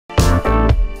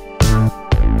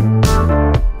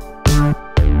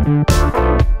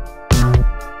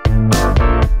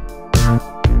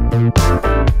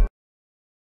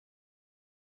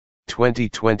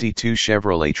2022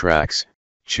 Chevrolet Trax,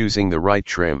 choosing the right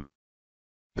trim.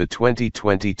 The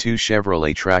 2022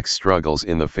 Chevrolet Trax struggles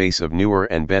in the face of newer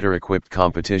and better equipped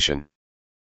competition.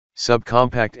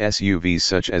 Subcompact SUVs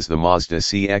such as the Mazda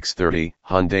CX-30,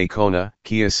 Hyundai Kona,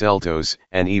 Kia Seltos,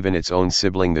 and even its own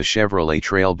sibling the Chevrolet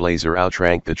Trailblazer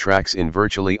outrank the Trax in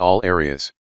virtually all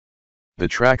areas. The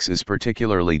Trax is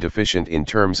particularly deficient in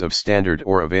terms of standard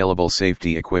or available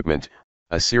safety equipment,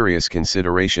 a serious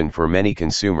consideration for many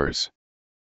consumers.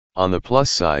 On the plus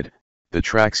side, the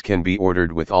Trax can be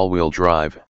ordered with all-wheel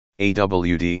drive,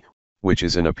 AWD, which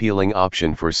is an appealing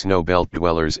option for snowbelt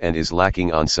dwellers and is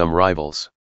lacking on some rivals.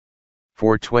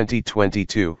 For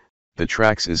 2022, the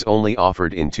Trax is only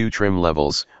offered in 2 trim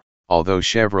levels, although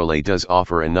Chevrolet does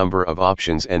offer a number of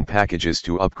options and packages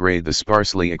to upgrade the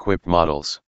sparsely equipped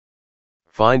models.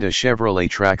 Find a Chevrolet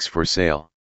Trax for sale.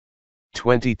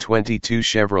 2022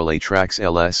 Chevrolet Trax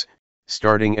LS,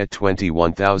 starting at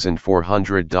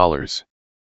 $21,400.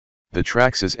 The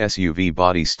Trax's SUV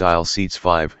body style seats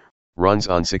 5, runs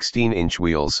on 16-inch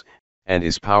wheels, and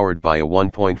is powered by a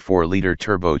 1.4-liter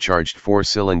turbocharged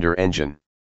 4-cylinder engine.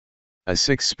 A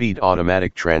 6-speed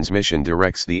automatic transmission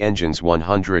directs the engine's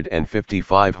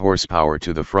 155 horsepower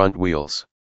to the front wheels.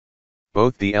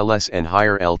 Both the LS and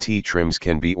higher LT trims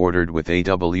can be ordered with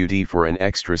AWD for an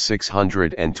extra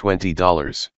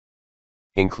 $620.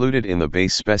 Included in the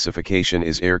base specification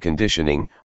is air conditioning,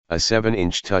 a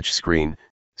 7-inch touchscreen,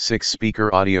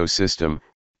 6-speaker audio system,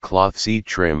 cloth seat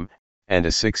trim, and a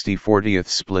 60/40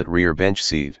 split rear bench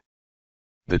seat.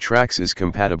 The Trax is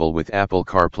compatible with Apple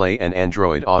CarPlay and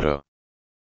Android Auto.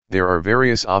 There are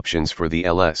various options for the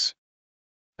LS.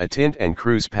 A tint and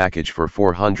cruise package for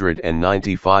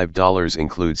 $495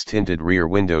 includes tinted rear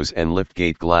windows and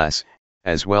liftgate glass,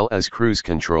 as well as cruise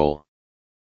control.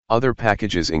 Other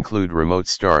packages include remote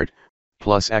start,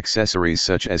 plus accessories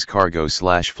such as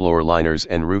cargo/floor liners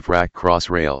and roof rack cross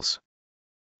rails.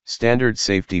 Standard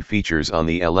safety features on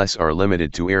the LS are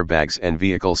limited to airbags and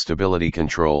vehicle stability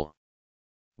control.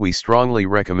 We strongly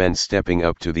recommend stepping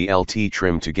up to the LT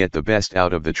trim to get the best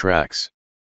out of the Trax.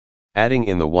 Adding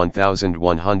in the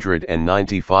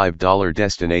 $1,195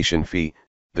 destination fee,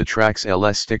 the Trax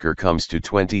LS sticker comes to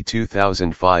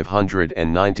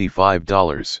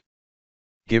 $22,595.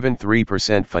 Given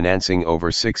 3% financing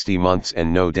over 60 months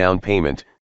and no down payment,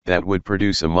 that would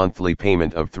produce a monthly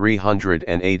payment of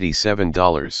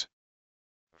 $387.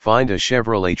 Find a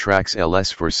Chevrolet Trax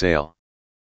LS for sale.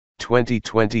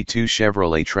 2022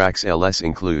 Chevrolet Trax LS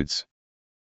includes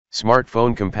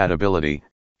smartphone compatibility.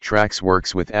 Trax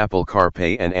works with Apple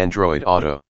CarPlay and Android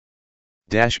Auto.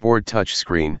 Dashboard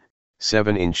touchscreen,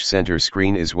 7-inch center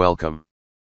screen is welcome.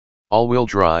 All-wheel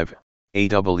drive,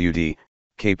 AWD,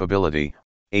 capability,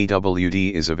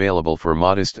 AWD is available for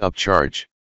modest upcharge.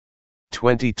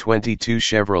 2022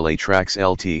 Chevrolet Trax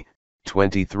LT,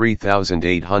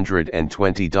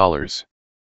 $23,820.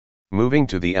 Moving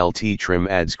to the LT trim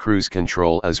adds cruise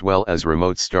control as well as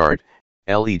remote start,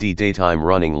 LED daytime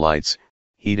running lights,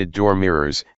 heated door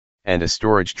mirrors, and a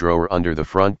storage drawer under the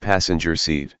front passenger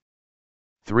seat.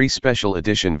 3 special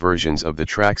edition versions of the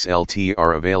Trax LT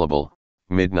are available: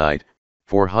 Midnight,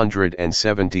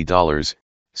 $470,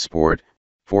 Sport,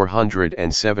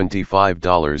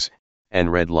 $475, and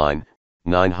Redline,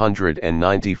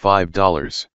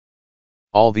 $995.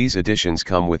 All these editions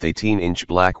come with 18-inch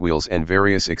black wheels and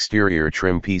various exterior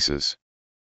trim pieces.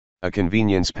 A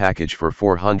convenience package for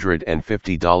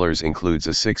 $450 includes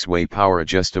a 6-way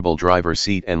power-adjustable driver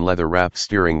seat and leather-wrapped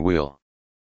steering wheel.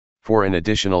 For an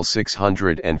additional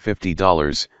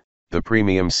 $650, the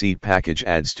premium seat package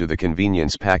adds to the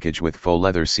convenience package with faux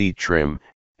leather seat trim,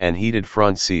 and heated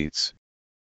front seats.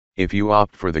 If you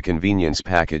opt for the convenience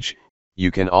package, you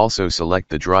can also select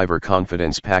the driver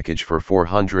confidence package for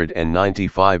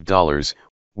 $495,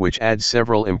 which adds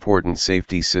several important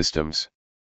safety systems.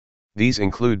 These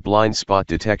include blind spot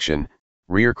detection,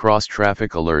 rear cross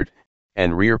traffic alert,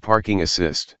 and rear parking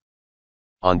assist.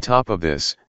 On top of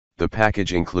this, the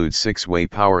package includes 6-way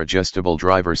power-adjustable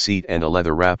driver seat and a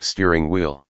leather-wrapped steering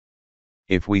wheel.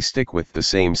 If we stick with the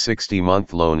same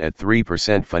 60-month loan at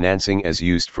 3% financing as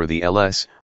used for the LS,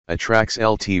 a Trax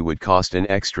LT would cost an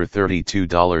extra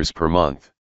 $32 per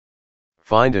month.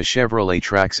 Find a Chevrolet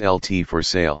Trax LT for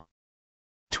sale.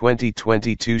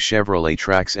 2022 Chevrolet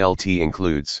Trax LT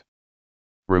includes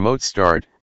remote start,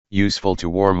 useful to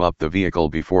warm up the vehicle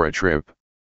before a trip.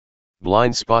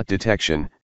 Blind spot detection,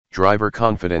 driver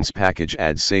confidence package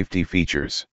adds safety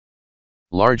features.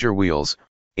 Larger wheels,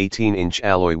 18-inch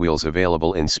alloy wheels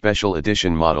available in special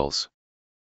edition models.